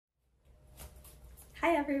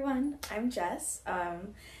Hi everyone, I'm Jess,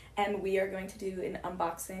 and we are going to do an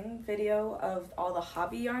unboxing video of all the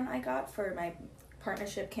hobby yarn I got for my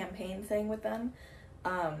partnership campaign thing with them,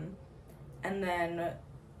 and then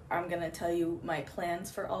I'm gonna tell you my plans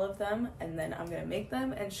for all of them, and then I'm gonna make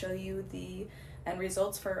them and show you the end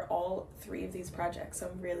results for all 3 of these projects, so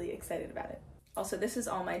I'm really excited about it. Also, this is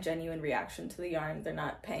all my genuine reaction to the yarn. They're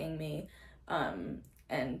not paying me,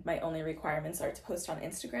 and my only requirements are to post on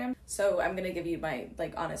Instagram. So I'm gonna give you my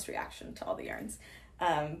honest reaction to all the yarns.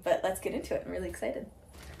 But let's get into it. I'm really excited.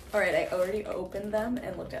 All right, I already opened them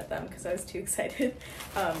and looked at them because I was too excited.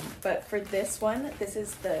 But for this one, this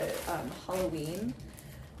is the Halloween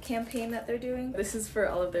campaign that they're doing. This is for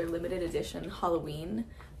all of their limited edition Halloween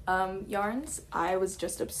yarns. I was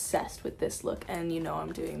just obsessed with this look, and you know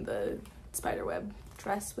I'm doing the spiderweb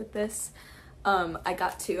dress with this. I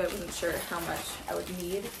got 2. I wasn't sure how much I would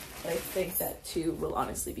need, but I think that 2 will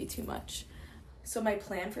honestly be too much. So my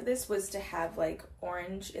plan for this was to have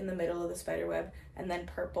orange in the middle of the spiderweb and then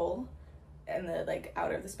purple in the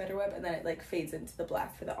outer of the spiderweb, and then it fades into the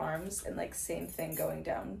black for the arms, and same thing going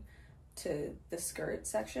down to the skirt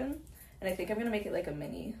section. And I think I'm gonna make it a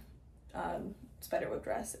mini spiderweb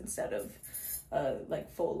dress instead of a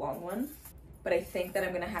full long one. But I think that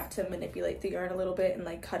I'm gonna have to manipulate the yarn a little bit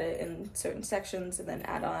and cut it in certain sections and then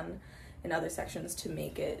add on in other sections to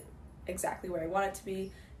make it exactly where I want it to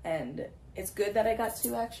be. And it's good that I got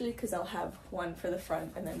 2 actually, because I'll have one for the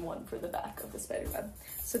front and then one for the back of the spiderweb.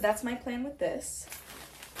 So that's my plan with this.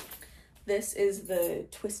 This is the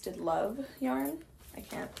Twisted Love yarn. I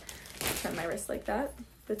can't turn my wrist like that.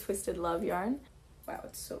 The Twisted Love yarn. Wow,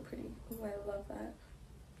 it's so pretty. Oh, I love that.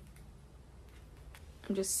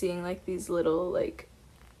 I'm just seeing these little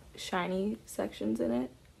shiny sections in it.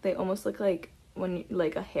 They almost look like when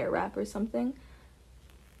a hair wrap or something.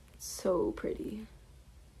 So pretty.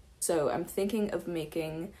 So I'm thinking of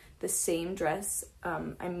making the same dress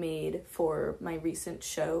I made for my recent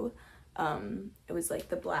show. It was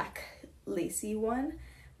the black lacy one.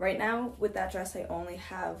 Right now with that dress I only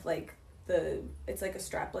have it's a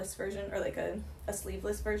strapless version, or a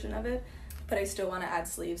sleeveless version of it. But I still want to add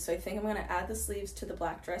sleeves, so I think I'm going to add the sleeves to the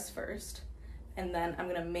black dress first, and then I'm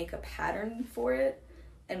going to make a pattern for it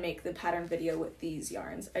and make the pattern video with these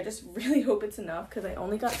yarns. I just really hope it's enough because I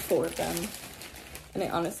only got 4 of them, and I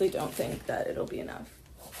honestly don't think that it'll be enough.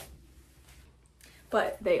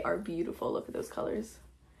 But they are beautiful. Look at those colors.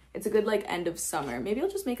 It's a good end of summer. Maybe I'll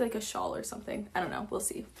just make a shawl or something. I don't know. We'll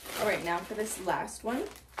see. All right, now for this last one.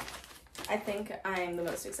 I think I'm the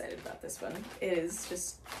most excited about this one. It is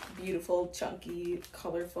just beautiful, chunky,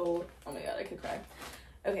 colorful. Oh my god, I could cry.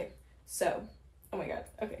 Okay, so, oh my god,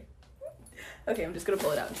 okay. Okay, I'm just gonna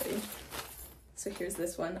pull it out and show you. So here's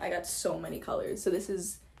this one. I got so many colors. So this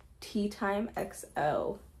is Tea Time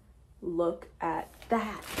XL. Look at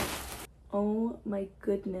that. Oh my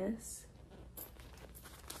goodness.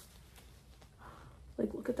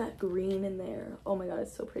 Look at that green in there. Oh my god,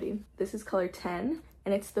 it's so pretty. This is color 10.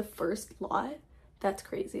 And it's the first lot. That's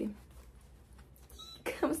crazy.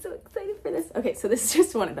 I'm so excited for this. Okay, so this is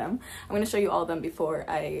just one of them. I'm gonna show you all of them before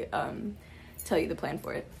I tell you the plan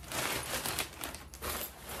for it.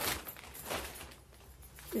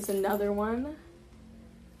 There's another one.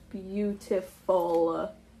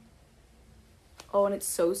 Beautiful. Oh, and it's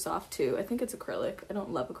so soft too. I think it's acrylic. I don't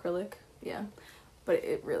love acrylic. Yeah, but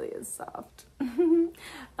it really is soft.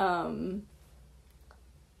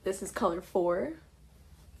 This is color 4.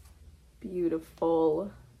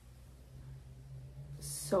 Beautiful.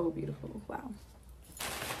 So beautiful. Wow.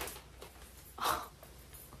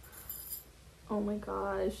 Oh my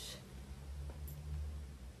gosh.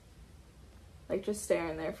 Just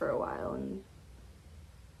staring there for a while, and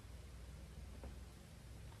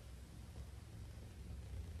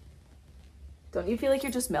don't you feel like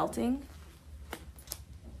you're just melting?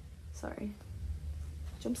 Sorry.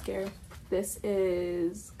 Jump scare. This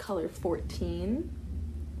is color 14.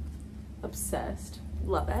 Obsessed.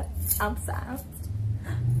 Love it. Obsessed.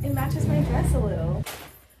 It matches my dress a little.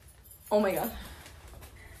 Oh my god.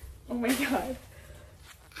 Oh my god.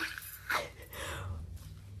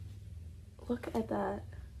 Look at that.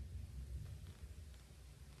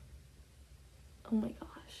 Oh my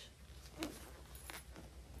gosh.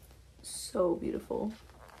 So beautiful.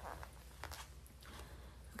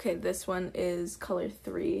 Okay, this one is color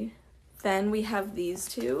 3. Then we have these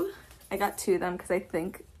 2. I got 2 of them because I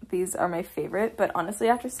think these are my favorite, but honestly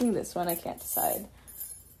after seeing this one I can't decide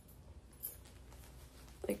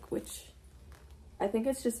which. I think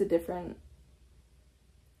it's just a different,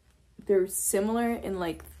 they're similar in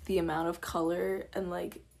the amount of color and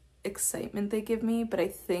excitement they give me, but I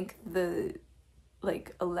think the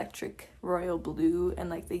like electric royal blue and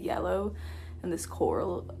like the yellow and this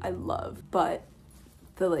coral I love, but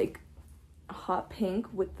the like hot pink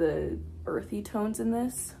with the earthy tones in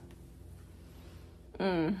this,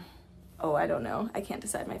 oh, I don't know, I can't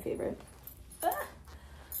decide my favorite.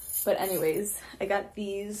 But anyways, I got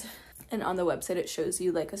these, and on the website it shows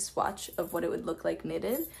you like a swatch of what it would look like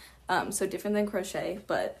knitted, so different than crochet,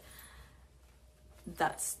 but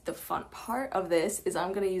that's the fun part of this, is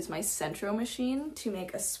I'm gonna use my Centro machine to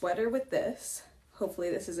make a sweater with this.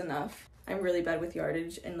 Hopefully this is enough. I'm really bad with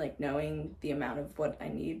yardage and like knowing the amount of what I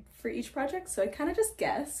need for each project, so I kind of just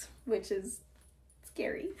guess, which is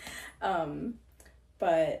scary.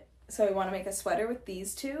 But so I want to make a sweater with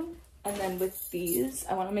these two, and then with these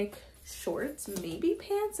I want to make shorts, maybe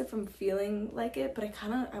pants if I'm feeling like it, but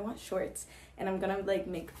I want shorts, and I'm gonna like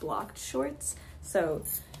make blocked shorts, so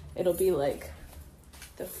it'll be like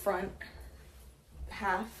the front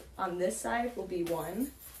half on this side will be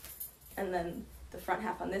one, and then the front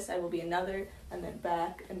half on this side will be another, and then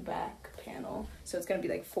back and back panel. So it's gonna be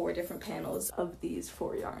like 4 different panels of these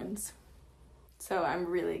 4 yarns. So I'm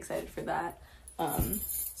really excited for that.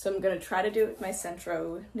 So I'm gonna try to do it with my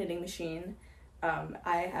Centro knitting machine.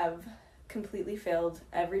 I have completely failed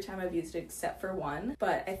every time I've used it except for one,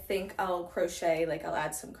 but I think I'll crochet, like I'll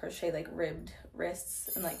add some crochet like ribbed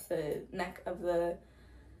wrists and like the neck of the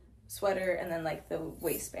sweater, and then like the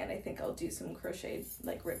waistband, I think I'll do some crochet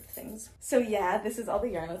like ribbed things. So yeah, this is all the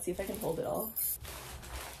yarn. Let's see if I can hold it all.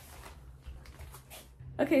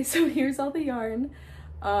 Okay, so here's all the yarn.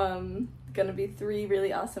 Gonna be 3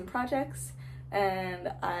 really awesome projects, and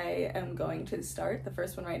I am going to start the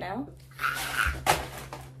first one right now.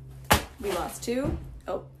 We lost 2.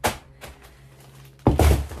 Oh,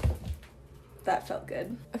 that felt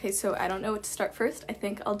good. Okay, so I don't know what to start first. I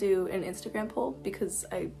think I'll do an Instagram poll because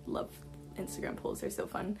I love Instagram polls, they're so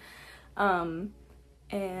fun. And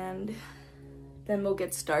then we'll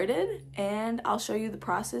get started, and I'll show you the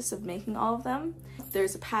process of making all of them.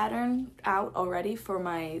 There's a pattern out already for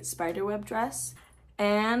my spiderweb dress,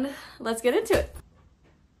 and let's get into it.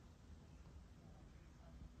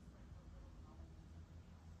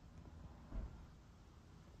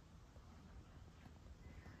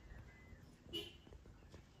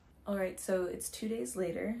 Alright, so it's 2 days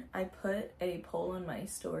later. I put a poll on my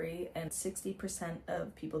story, and 60%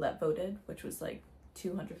 of people that voted, which was like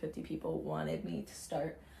 250 people, wanted me to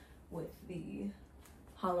start with the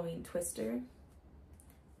Halloween twister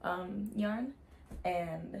yarn.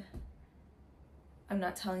 And I'm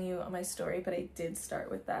not telling you on my story, but I did start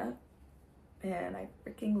with that, and I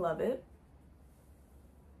freaking love it.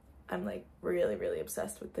 I'm like really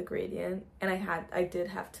obsessed with the gradient, and I did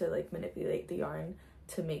have to like manipulate the yarn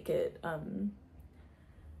to make it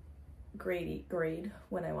grade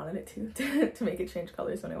when I wanted it to make it change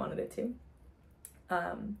colors when I wanted it to.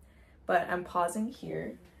 But I'm pausing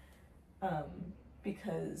here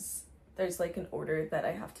because there's like an order that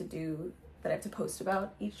I have to do, that I have to post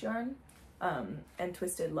about each yarn, and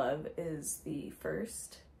Twisted Love is the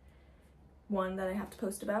first one that I have to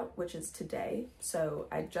post about, which is today. So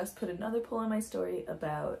I just put another poll on my story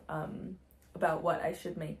about what I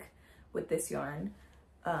should make with this yarn.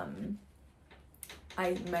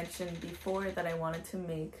 I mentioned before that I wanted to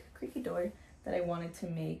make, creaky door, that I wanted to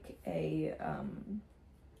make a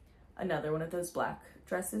another one of those black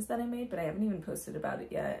dresses that I made, but I haven't even posted about it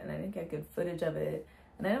yet, and I didn't get good footage of it,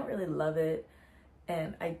 and I don't really love it,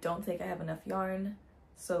 and I don't think I have enough yarn,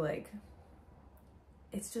 so like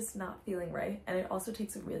it's just not feeling right, and it also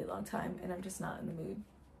takes a really long time, and I'm just not in the mood.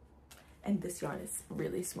 And this yarn is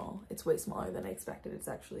really small. It's way smaller than I expected. It's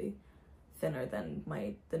actually thinner than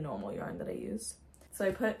the normal yarn that I use. So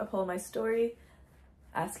I put a poll on my story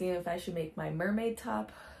asking if I should make my mermaid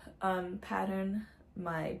top pattern,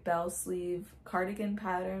 my bell sleeve cardigan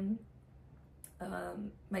pattern,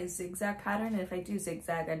 my zigzag pattern, and if I do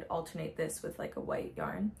zigzag, I'd alternate this with like a white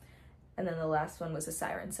yarn. And then the last one was a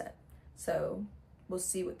siren set. So we'll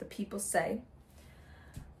see what the people say.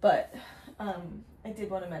 But I did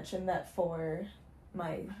want to mention that for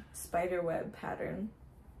my spiderweb pattern,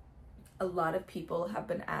 a lot of people have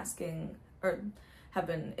been asking, or have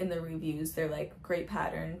been in the reviews, they're like, great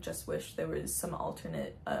pattern, just wish there was some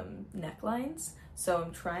alternate necklines. So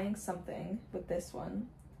I'm trying something with this one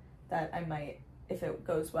that I might, if it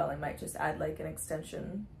goes well, I might just add like an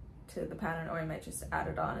extension to the pattern, or I might just add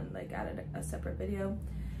it on and like add a separate video.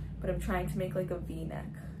 But I'm trying to make like a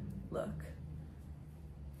V-neck look.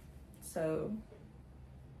 So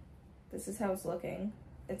this is how it's looking.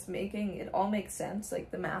 It's making, it all makes sense,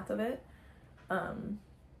 like the math of it. And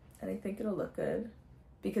I think it'll look good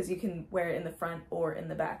because you can wear it in the front or in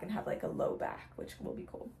the back and have like a low back, which will be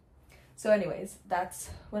cool. So anyways,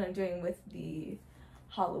 that's what I'm doing with the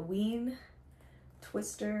Halloween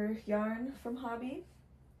twister yarn from Hobby.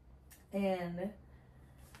 And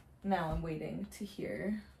now I'm waiting to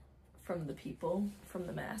hear from the people, from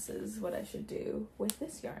the masses, what I should do with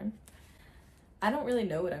this yarn. I don't really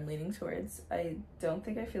know what I'm leaning towards. I don't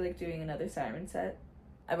think I feel like doing another siren set.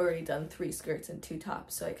 I've already done 3 skirts and 2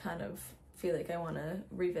 tops, so I kind of feel like I want to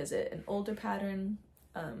revisit an older pattern,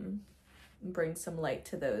 bring some light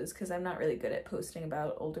to those, because I'm not really good at posting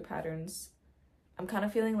about older patterns. I'm kind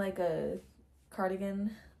of feeling like a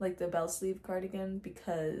cardigan, like the bell sleeve cardigan,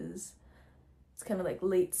 because it's kind of like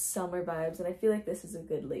late summer vibes, and I feel like this is a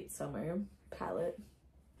good late summer palette.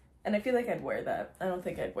 And I feel like I'd wear that. I don't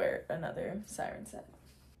think I'd wear another siren set.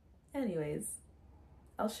 Anyways,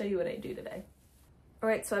 I'll show you what I do today.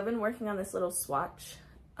 Alright, so I've been working on this little swatch.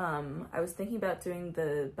 I was thinking about doing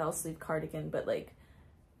the bell sleeve cardigan, but like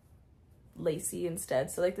lacy instead.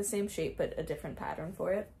 So like the same shape, but a different pattern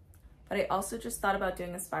for it. But I also just thought about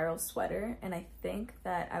doing a spiral sweater, and I think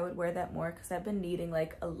that I would wear that more because I've been needing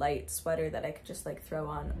like a light sweater that I could just like throw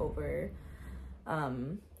on over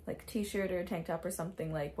like a t-shirt or a tank top or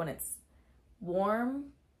something, like when it's warm,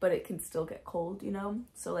 but it can still get cold, you know?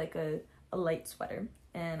 So like a light sweater.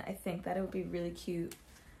 And I think that it would be really cute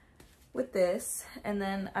with this. And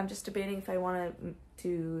then I'm just debating if I want to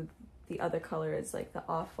do the other color as like the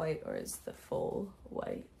off-white or as the full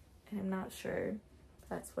white. And I'm not sure.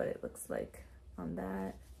 That's what it looks like on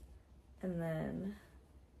that. And then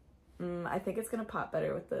I think it's gonna pop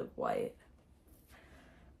better with the white.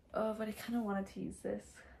 Oh, but I kind of wanted to use this.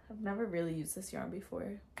 I've never really used this yarn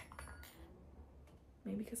before.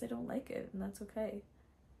 Maybe because I don't like it, and that's okay.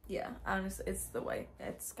 Yeah, honestly, it's the white.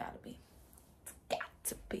 It's gotta be. It's got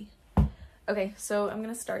to be. Okay, so I'm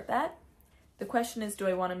gonna start that. The question is, do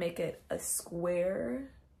I want to make it a square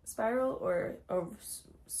spiral or a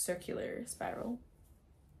circular spiral?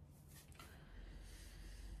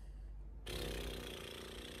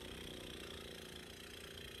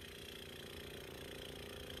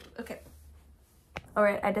 Okay.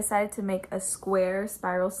 Alright, I decided to make a square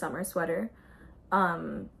spiral summer sweater.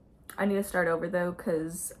 I need to start over though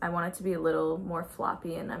because I want it to be a little more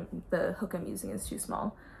floppy, and the hook I'm using is too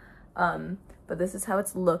small. But this is how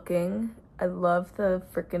it's looking. I love the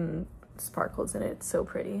freaking sparkles in it. It's so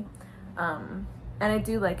pretty. And I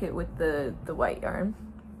do like it with the white yarn.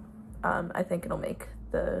 I think it'll make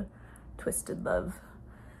the Twisted Love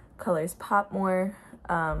colors pop more.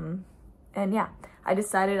 And yeah, I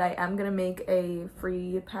decided I am gonna make a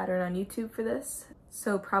free pattern on YouTube for this.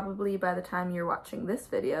 So probably by the time you're watching this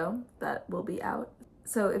video, that will be out.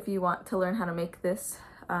 So if you want to learn how to make this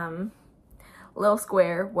little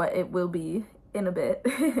square, what it will be in a bit,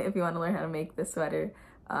 if you want to learn how to make this sweater,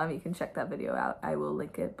 you can check that video out. I will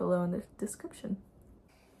link it below in the description.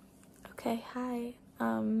 Okay, hi.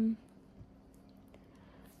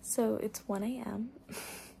 So it's 1 a.m.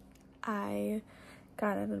 I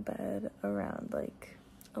got out of bed around like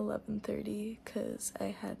 11:30 because I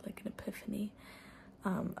had like an epiphany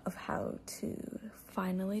of how to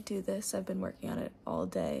finally do this. I've been working on it all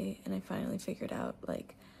day, and I finally figured out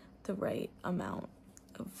like the right amount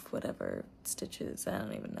of whatever stitches. I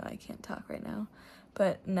don't even know, I can't talk right now.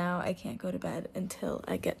 But now I can't go to bed until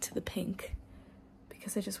I get to the pink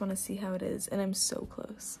because I just want to see how it is, and I'm so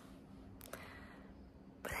close.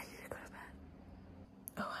 But I need to go to bed.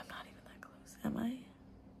 Oh, I'm not even that close, am I?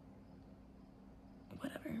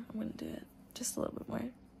 Whatever, I'm gonna do it just a little bit more.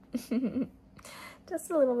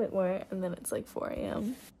 Just a little bit more, and then it's like 4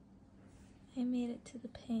 a.m. I made it to the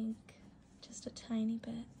pink, just a tiny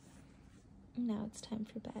bit. Now it's time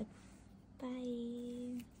for bed.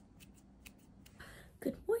 Bye.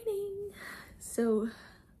 Good morning. So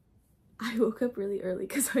I woke up really early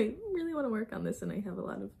because I really want to work on this, and I have a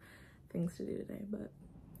lot of things to do today. But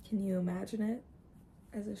can you imagine it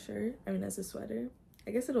as a shirt? I mean, as a sweater.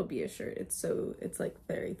 I guess it'll be a shirt. It's like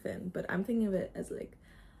very thin, but I'm thinking of it as like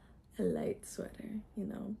a light sweater, you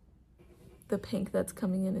know. The pink that's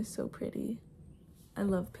coming in is so pretty. I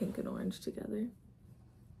love pink and orange together.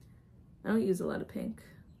 I don't use a lot of pink,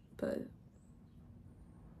 but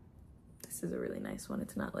this is a really nice one.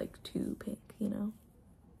 It's not like too pink, you know.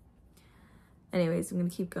 Anyways, I'm gonna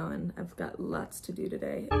keep going. I've got lots to do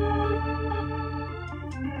today.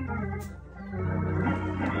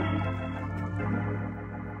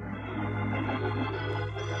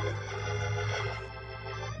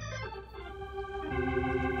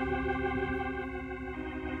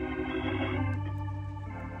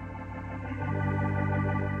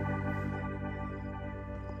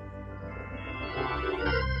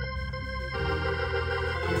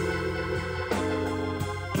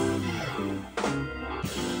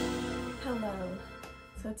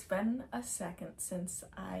 it's been a second since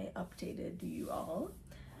I updated you all.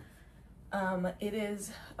 It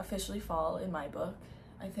is officially fall in my book.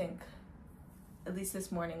 I think, at least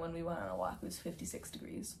this morning when we went on a walk, it was 56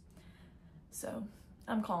 degrees. So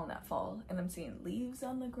I'm calling that fall, and I'm seeing leaves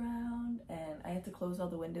on the ground, and I had to close all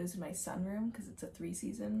the windows in my sunroom because it's a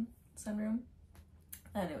 3-season sunroom,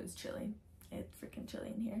 and it was chilly. It's freaking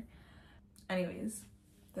chilly in here. Anyways,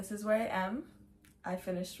 this is where I am. I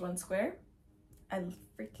finished one square. I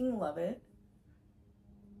freaking love it.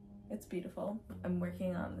 It's beautiful. I'm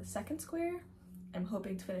working on the second square. I'm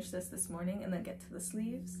hoping to finish this morning and then get to the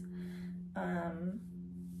sleeves. And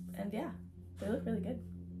yeah, they look really good.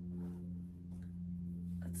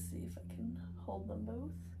 Let's see if I can hold them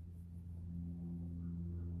both.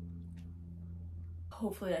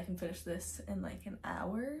 Hopefully I can finish this in like an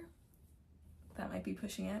hour. That might be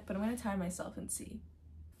pushing it, but I'm gonna time myself and see.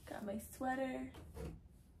 Got my sweater.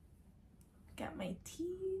 Got my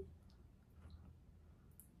tea.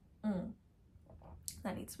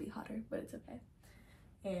 That needs to be hotter, but it's okay.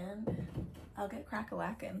 And I'll get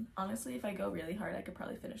crack-a-lackin'. Honestly, if I go really hard, I could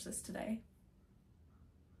probably finish this today.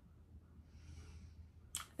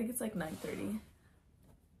 I think it's like 9:30.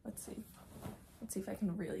 Let's see. Let's see if I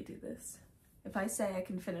can really do this. If I say I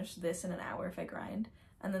can finish this in an hour if I grind,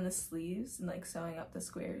 and then the sleeves and like sewing up the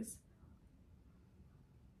squares,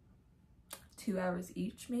 2 hours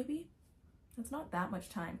each maybe? That's not that much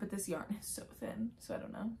time, but this yarn is so thin, so I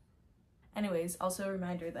don't know. Anyways, also a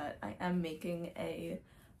reminder that I am making a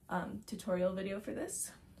tutorial video for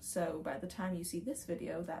this. So by the time you see this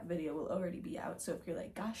video, that video will already be out. So if you're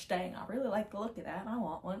like, gosh dang, I really like the look of that and I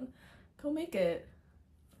want one, go make it.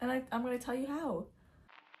 And I'm gonna tell you how.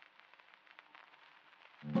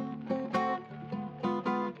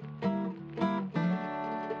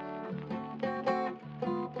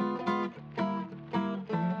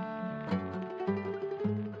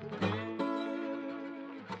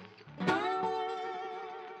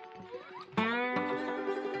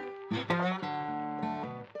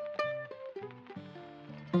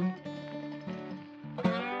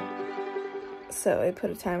 So I put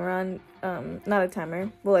a timer on, not a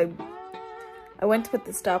timer, well I went to put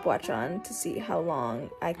the stopwatch on to see how long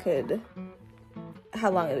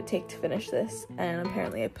it would take to finish this, and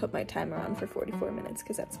apparently I put my timer on for 44 minutes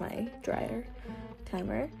because that's my dryer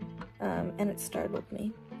timer, and it startled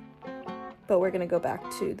me. But we're gonna go back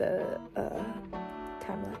to the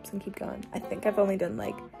time lapse and keep going. I think I've only done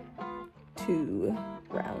like 2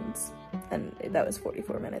 rounds, and that was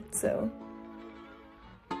 44 minutes, so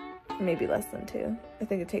maybe less than 2. I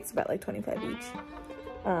think it takes about like 25 each.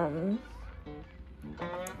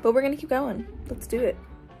 But we're gonna keep going. Let's do it.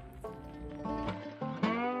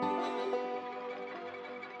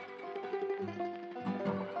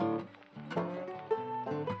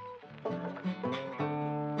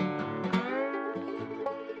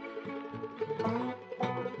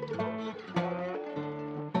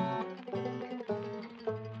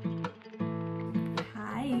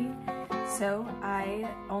 So I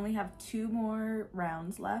only have 2 more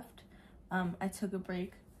rounds left. I took a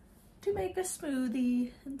break to make a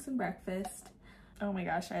smoothie and some breakfast. Oh my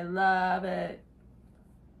gosh, I love it.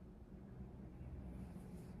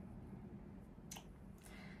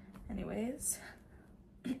 Anyways,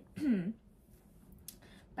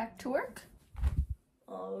 back to work.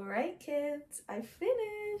 All right, kids, I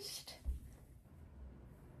finished.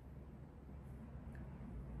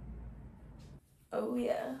 Oh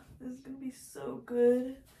yeah, this is gonna be so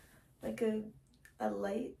good. Like a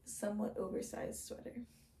light, somewhat oversized sweater.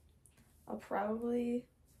 I'll probably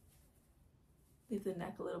leave the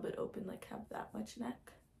neck a little bit open, like have that much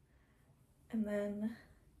neck. And then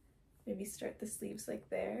maybe start the sleeves like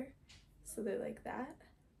there. So they're like that.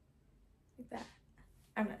 Like that.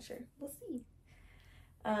 I'm not sure. We'll see.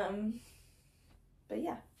 But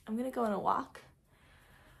yeah, I'm gonna go on a walk.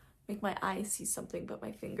 Make my eyes see something but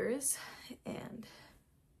my fingers and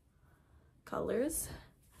colors.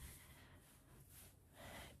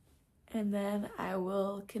 And then I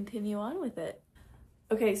will continue on with it.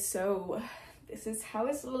 Okay, so this is how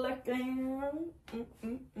it's looking.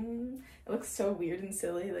 It looks so weird and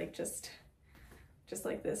silly, like just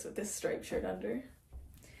like this with this striped shirt under.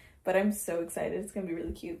 But I'm so excited, it's gonna be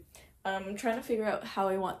really cute. I'm trying to figure out how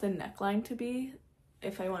I want the neckline to be.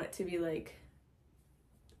 If I want it to be like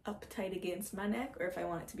up tight against my neck, or if I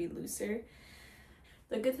want it to be looser.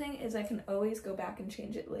 The good thing is I can always go back and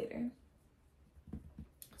change it later.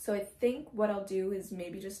 So I think what I'll do is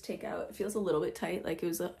maybe just take out, it feels a little bit tight, like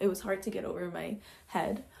it was hard to get over my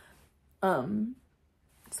head. So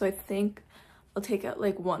I think I'll take out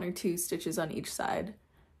like 1 or 2 stitches on each side.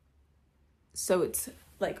 So it's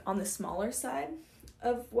like on the smaller side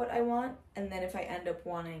of what I want, and then if I end up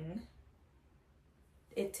wanting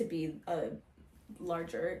it to be a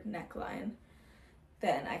larger neckline,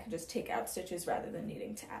 then I can just take out stitches rather than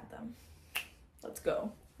needing to add them. Let's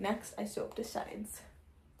go. Next, I sewed the sides.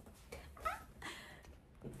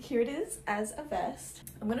 Here it is as a vest.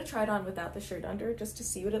 I'm gonna try it on without the shirt under just to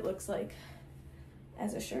see what it looks like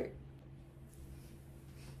as a shirt.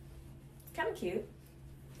 Kind of cute.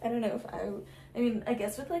 I don't know if I mean, I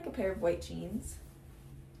guess with like a pair of white jeans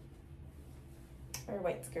or a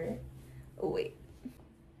white skirt. Oh wait.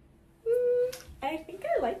 I think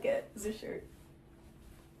I like it as a shirt.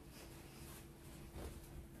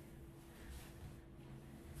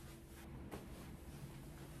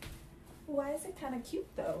 Why is it kind of cute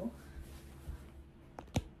though?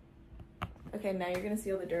 Okay, now you're gonna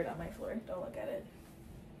see all the dirt on my floor. Don't look at it.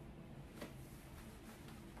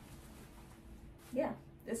 Yeah,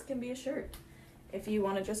 this can be a shirt. If you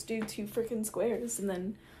want to just do 2 freaking squares and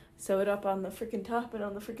then sew it up on the freaking top and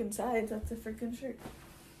on the freaking sides, that's a freaking shirt.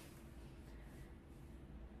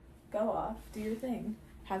 Go off, do your thing,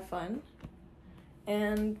 have fun,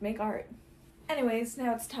 and make art. Anyways,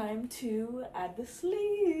 now it's time to add the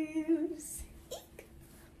sleeves. Eek.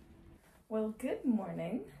 Well, good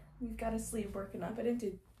morning. We've got a sleeve working up.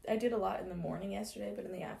 I did a lot in the morning yesterday, but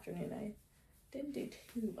in the afternoon I didn't do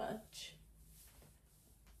too much.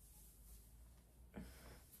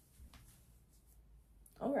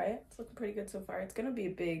 All right, it's looking pretty good so far. It's gonna be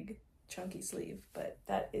a big, chunky sleeve, but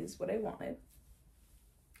that is what I wanted.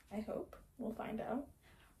 I hope. We'll find out.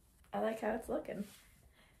 I like how it's looking.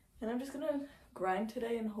 And I'm just gonna grind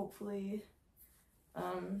today and hopefully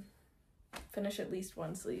finish at least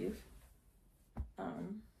one sleeve.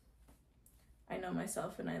 I know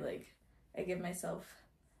myself, and I give myself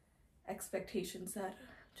expectations that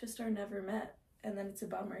just are never met, and then it's a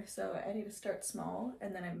bummer. So I need to start small,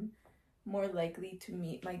 and then I'm more likely to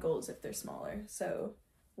meet my goals if they're smaller. So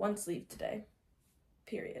 1 sleeve today,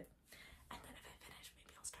 period. And then if I finish,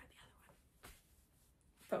 maybe I'll start the other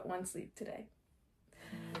one. But 1 sleeve today.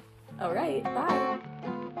 All right, bye.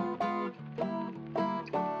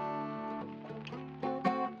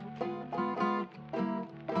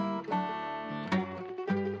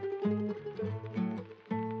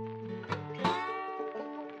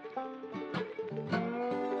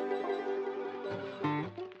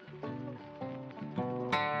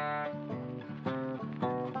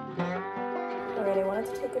 Alright, I wanted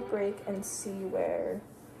to take a break and see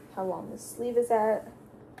how long the sleeve is at.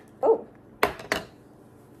 Oh!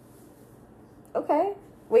 Okay.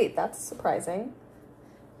 Wait, that's surprising.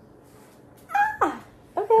 Ah!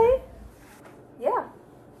 Okay. Yeah.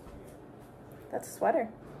 That's a sweater.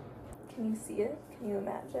 Can you see it? Can you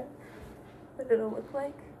imagine what it'll look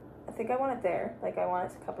like? I think I want it there. Like, I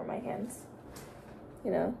want it to cover my hands.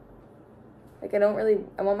 You know? Like, I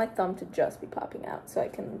want my thumb to just be popping out so I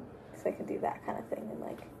can do that kind of thing and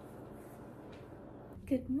like.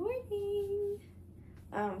 Good morning.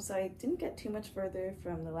 So I didn't get too much further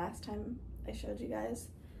from the last time I showed you guys.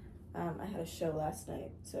 I had a show last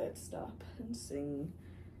night, so I'd stop and sing.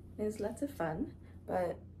 It was lots of fun,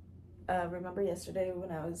 but remember yesterday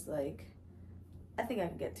when I was like, I think I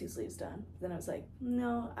can get 2 sleeves done. Then I was like,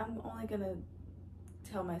 no, I'm only gonna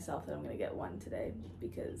tell myself that I'm gonna get 1 today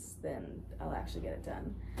because then I'll actually get it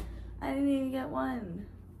done. I didn't even get 1.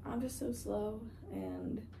 I'm just so slow,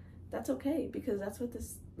 and that's okay because that's what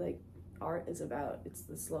this like art is about. It's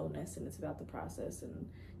the slowness, and it's about the process and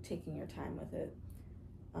taking your time with it.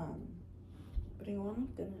 But I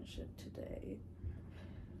want to finish it today.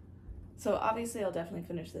 So obviously I'll definitely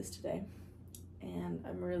finish this today, and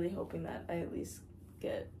I'm really hoping that I at least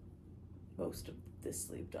get most of this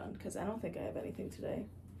sleeve done because I don't think I have anything today.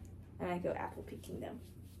 And I go apple picking them,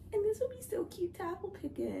 and this will be so cute to apple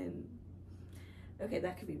picking. Okay,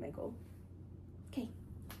 that could be my goal. Okay,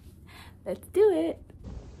 let's do it.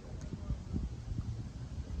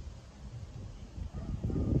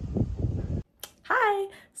 Hi!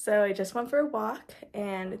 So I just went for a walk,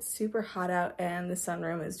 and it's super hot out, and the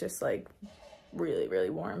sunroom is just like really, really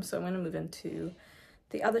warm. So I'm gonna move into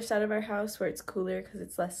the other side of our house where it's cooler because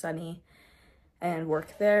it's less sunny, and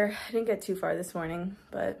work there. I didn't get too far this morning,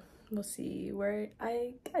 but we'll see where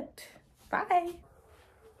I get. Bye!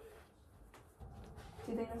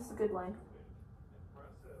 Do you think this is a good length?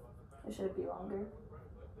 Or should it be longer?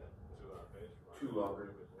 2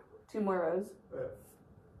 longer. 2 more rows?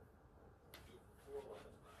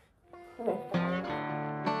 Okay.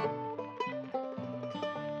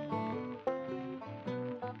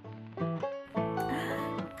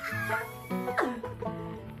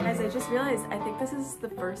 Guys, I just realized I think this is the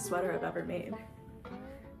first sweater I've ever made.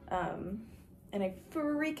 and I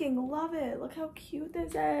freaking love it. Look how cute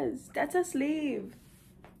this is. That's a sleeve.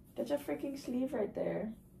 That's a freaking sleeve right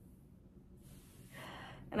there.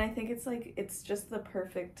 And I think it's like, it's just the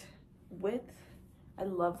perfect width. I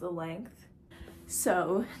love the length.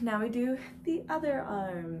 So now we do the other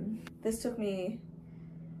arm. This took me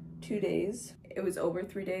 2 days. It was over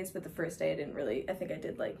 3 days, but the first day I didn't really, I think I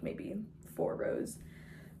did like maybe 4 rows.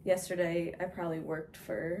 Yesterday I probably worked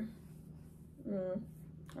for,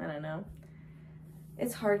 I don't know.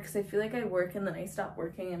 It's hard because I feel like I work and then I stop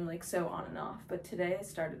working. I'm like so on and off. But today I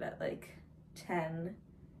started at like 10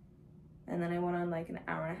 and then I went on like an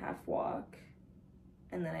hour-and-a-half walk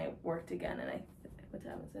and then I worked again and what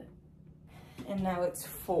time was it? And now it's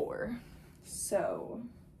 4. So,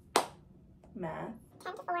 math.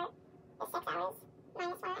 10 to 4 is 6 hours,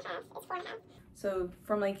 minus 1.5 is 4.5. So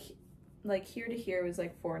from like here to here was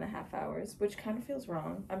like 4.5 hours, which kind of feels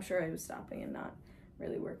wrong. I'm sure I was stopping and not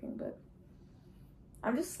really working, but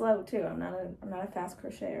I'm just slow too. I'm not a fast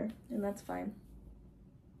crocheter, and that's fine.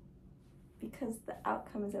 Because the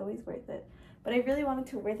outcome is always worth it. But I really wanted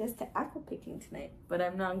to wear this to aqua picking tonight, but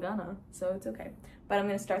I'm not gonna, so it's okay. But I'm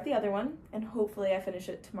gonna start the other one, and hopefully I finish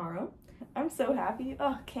it tomorrow. I'm so happy.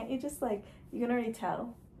 Oh, can't you just like, you can already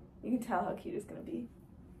tell. You can tell how cute it's gonna be.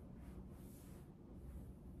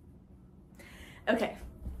 Okay,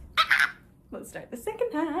 let's start the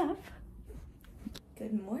second half.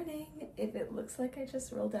 Good morning. If it looks like I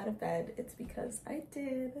just rolled out of bed, it's because I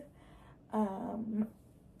did.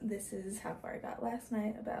 This is how far I got last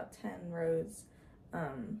night, about 10 rows.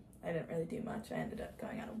 I didn't really do much. I ended up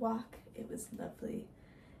going on a walk. It was lovely.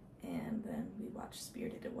 And then we watched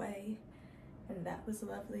Spirited Away, and that was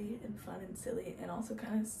lovely and fun and silly and also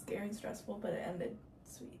kind of scary and stressful, but it ended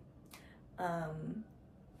sweet.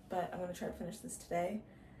 But I'm gonna try to finish this today.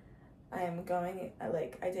 I am going,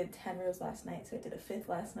 I did 10 rows last night, so I did a 5th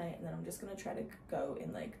last night, and then I'm just gonna try to go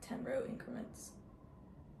in like 10 row increments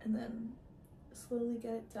and then slowly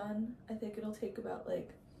get it done. I think it'll take about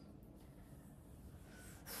like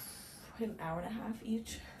an hour-and-a-half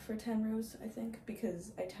each for 10 rows, I think,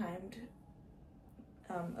 because I timed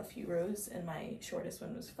a few rows, and my shortest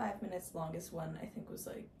one was 5 minutes, longest one I think was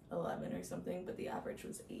like 11 or something, but the average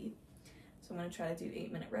was 8. So I'm going to try to do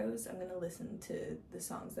 8-minute rows. I'm going to listen to the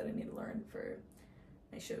songs that I need to learn for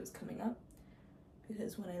my shows coming up,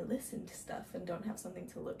 because when I listen to stuff and don't have something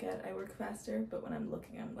to look at, I work faster, but when I'm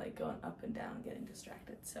looking, I'm like going up and down, getting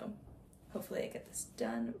distracted. So hopefully I get this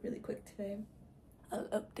done really quick today. I'll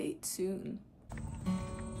update soon.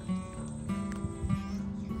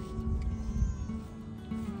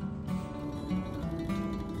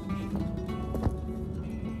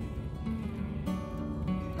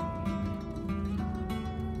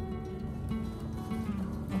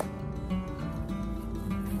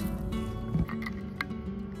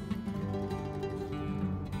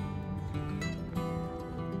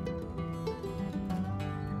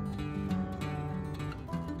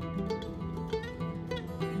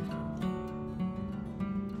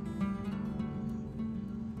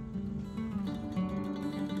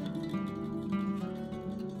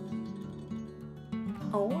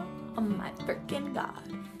 Oh my freaking god.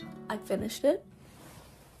 I finished it.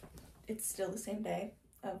 It's still the same day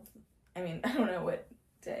of, I don't know what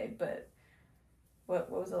day, but what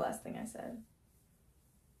was the last thing I said?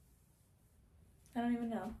 I don't even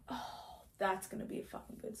know. Oh, that's gonna be a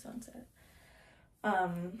fucking good sunset.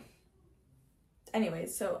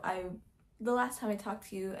 Anyways, so the last time I talked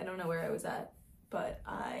to you, I don't know where I was at, but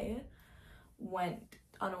I went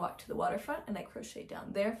on a walk to the waterfront and I crocheted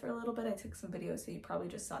down there for a little bit. I took some videos, so you probably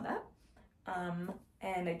just saw that.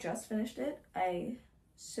 And I just finished it. I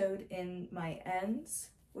sewed in my ends,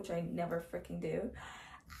 which I never freaking do.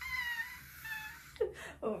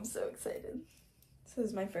 Oh, I'm so excited. So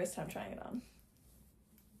this is my first time trying it on.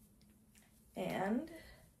 And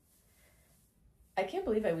I can't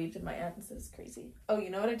believe I weaved in my ends. This is crazy. Oh, you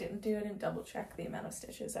know what I didn't do? I didn't double check the amount of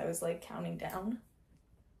stitches. I was like counting down.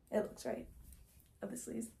 It looks right. Of the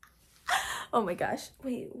sleeves. Oh my gosh.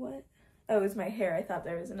 Wait, what? Oh, it was my hair. I thought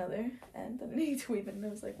there was another end that I needed to weave in, and I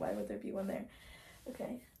was like, why would there be one there?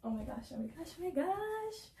 Okay. Oh my gosh, oh my gosh, oh my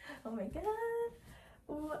gosh. Oh my god.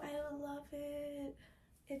 Oh, I love it.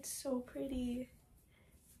 It's so pretty.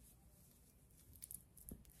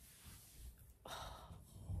 Oh,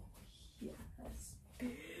 yes.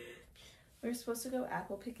 We're supposed to go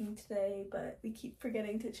apple picking today, but we keep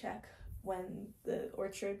forgetting to check when the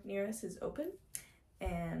orchard near us is open.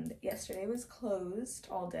 And yesterday was closed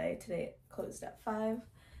all day. Today it closed at 5.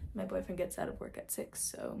 My boyfriend gets out of work at 6,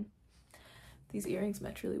 so these earrings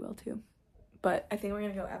match really well too. But I think we're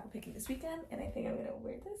gonna go apple picking this weekend, and I think I'm gonna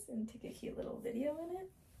wear this and take a cute little video in it.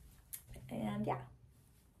 And yeah.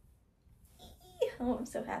 Oh, I'm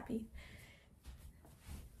so happy.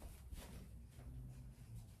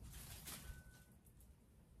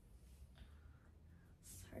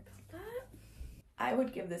 Sorry about that. I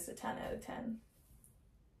would give this a 10 out of 10.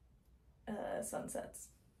 Sunsets.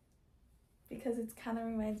 Because it kind of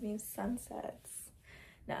reminds me of sunsets.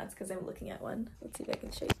 No, it's because I'm looking at one. Let's see if I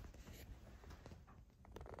can show you.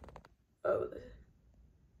 Oh,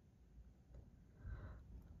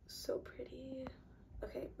 so pretty.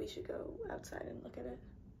 Okay, we should go outside and look at it.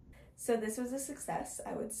 So this was a success,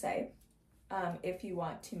 I would say. If you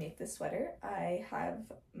want to make this sweater, I have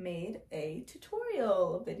made a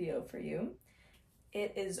tutorial video for you.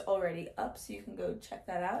 It is already up, so you can go check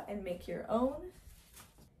that out and make your own.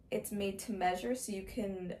 It's made to measure, so you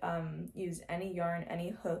can use any yarn, any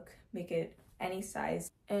hook, make it any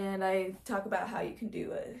size. And I talk about how you can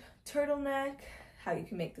do a turtleneck, how you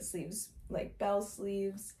can make the sleeves like bell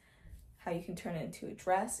sleeves, how you can turn it into a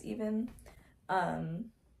dress even.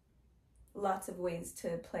 Lots of ways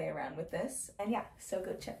to play around with this. And yeah, so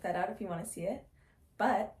go check that out if you want to see it.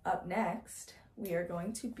 But up next, we are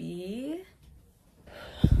going to be...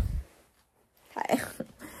 Hi.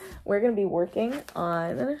 We're going to be working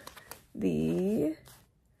on the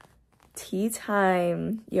tea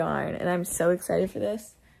time yarn, and I'm so excited for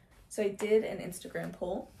this. So I did an Instagram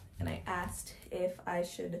poll, and I asked if I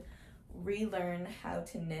should relearn how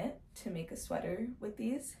to knit to make a sweater with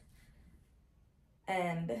these.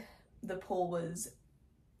 And the poll was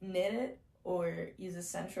knit it or use a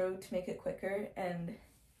centro to make it quicker. And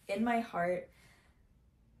in my heart,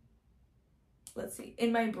 let's see,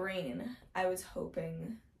 in my brain, I was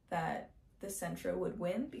hoping that the centro would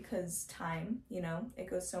win because time, you know, it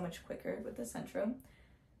goes so much quicker with the centro.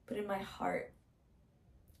 But in my heart,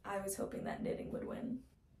 I was hoping that knitting would win.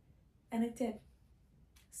 And it did.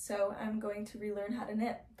 So I'm going to relearn how to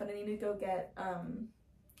knit, but I need to go get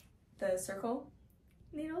the circle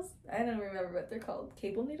needles. I don't remember what they're called.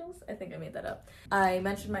 Cable needles? I think I made that up. I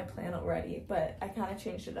mentioned my plan already, but I kind of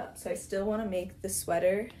changed it up. So I still want to make the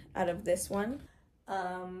sweater out of this one.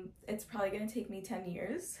 It's probably going to take me 10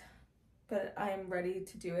 years, but I'm ready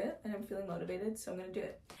to do it and I'm feeling motivated, so I'm going to do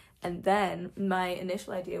it. And then my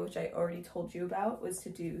initial idea, which I already told you about, was to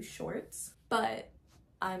do shorts, but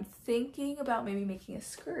I'm thinking about maybe making a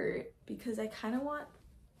skirt because I kind of want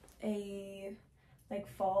a like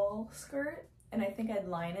fall skirt, and I think I'd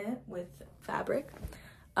line it with fabric.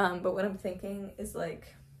 But what I'm thinking is like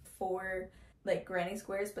 4 like granny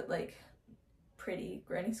squares, but like pretty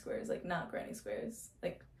granny squares, like not granny squares,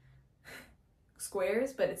 like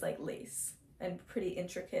squares, but it's like lace and pretty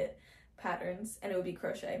intricate patterns, and it would be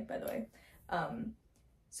crochet, by the way.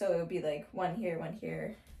 So it would be like one here, one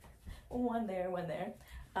here, one there, one there,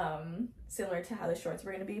 similar to how the shorts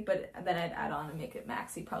were gonna be, but then I'd add on and make it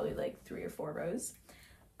maxi, probably like 3 or 4 rows,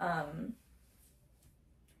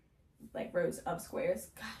 like rows of squares.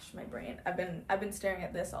 Gosh, my brain, I've been staring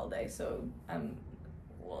at this all day, so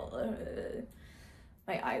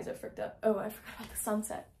my eyes are fricked up. Oh, I forgot about the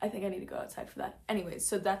sunset. I think I need to go outside for that. Anyways,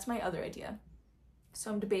 so that's my other idea. So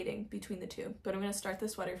I'm debating between the two, but I'm gonna start the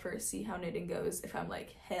sweater first, see how knitting goes. If I'm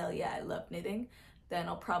like, hell yeah, I love knitting, then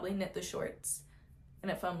I'll probably knit the shorts. And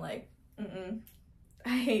if I'm like,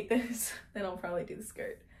 I hate this, then I'll probably do the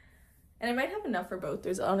skirt. And I might have enough for both.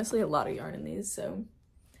 There's honestly a lot of yarn in these, so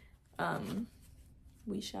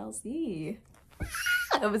we shall see.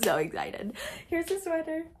 I was so excited. Here's the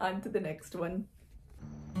sweater. On to the next one.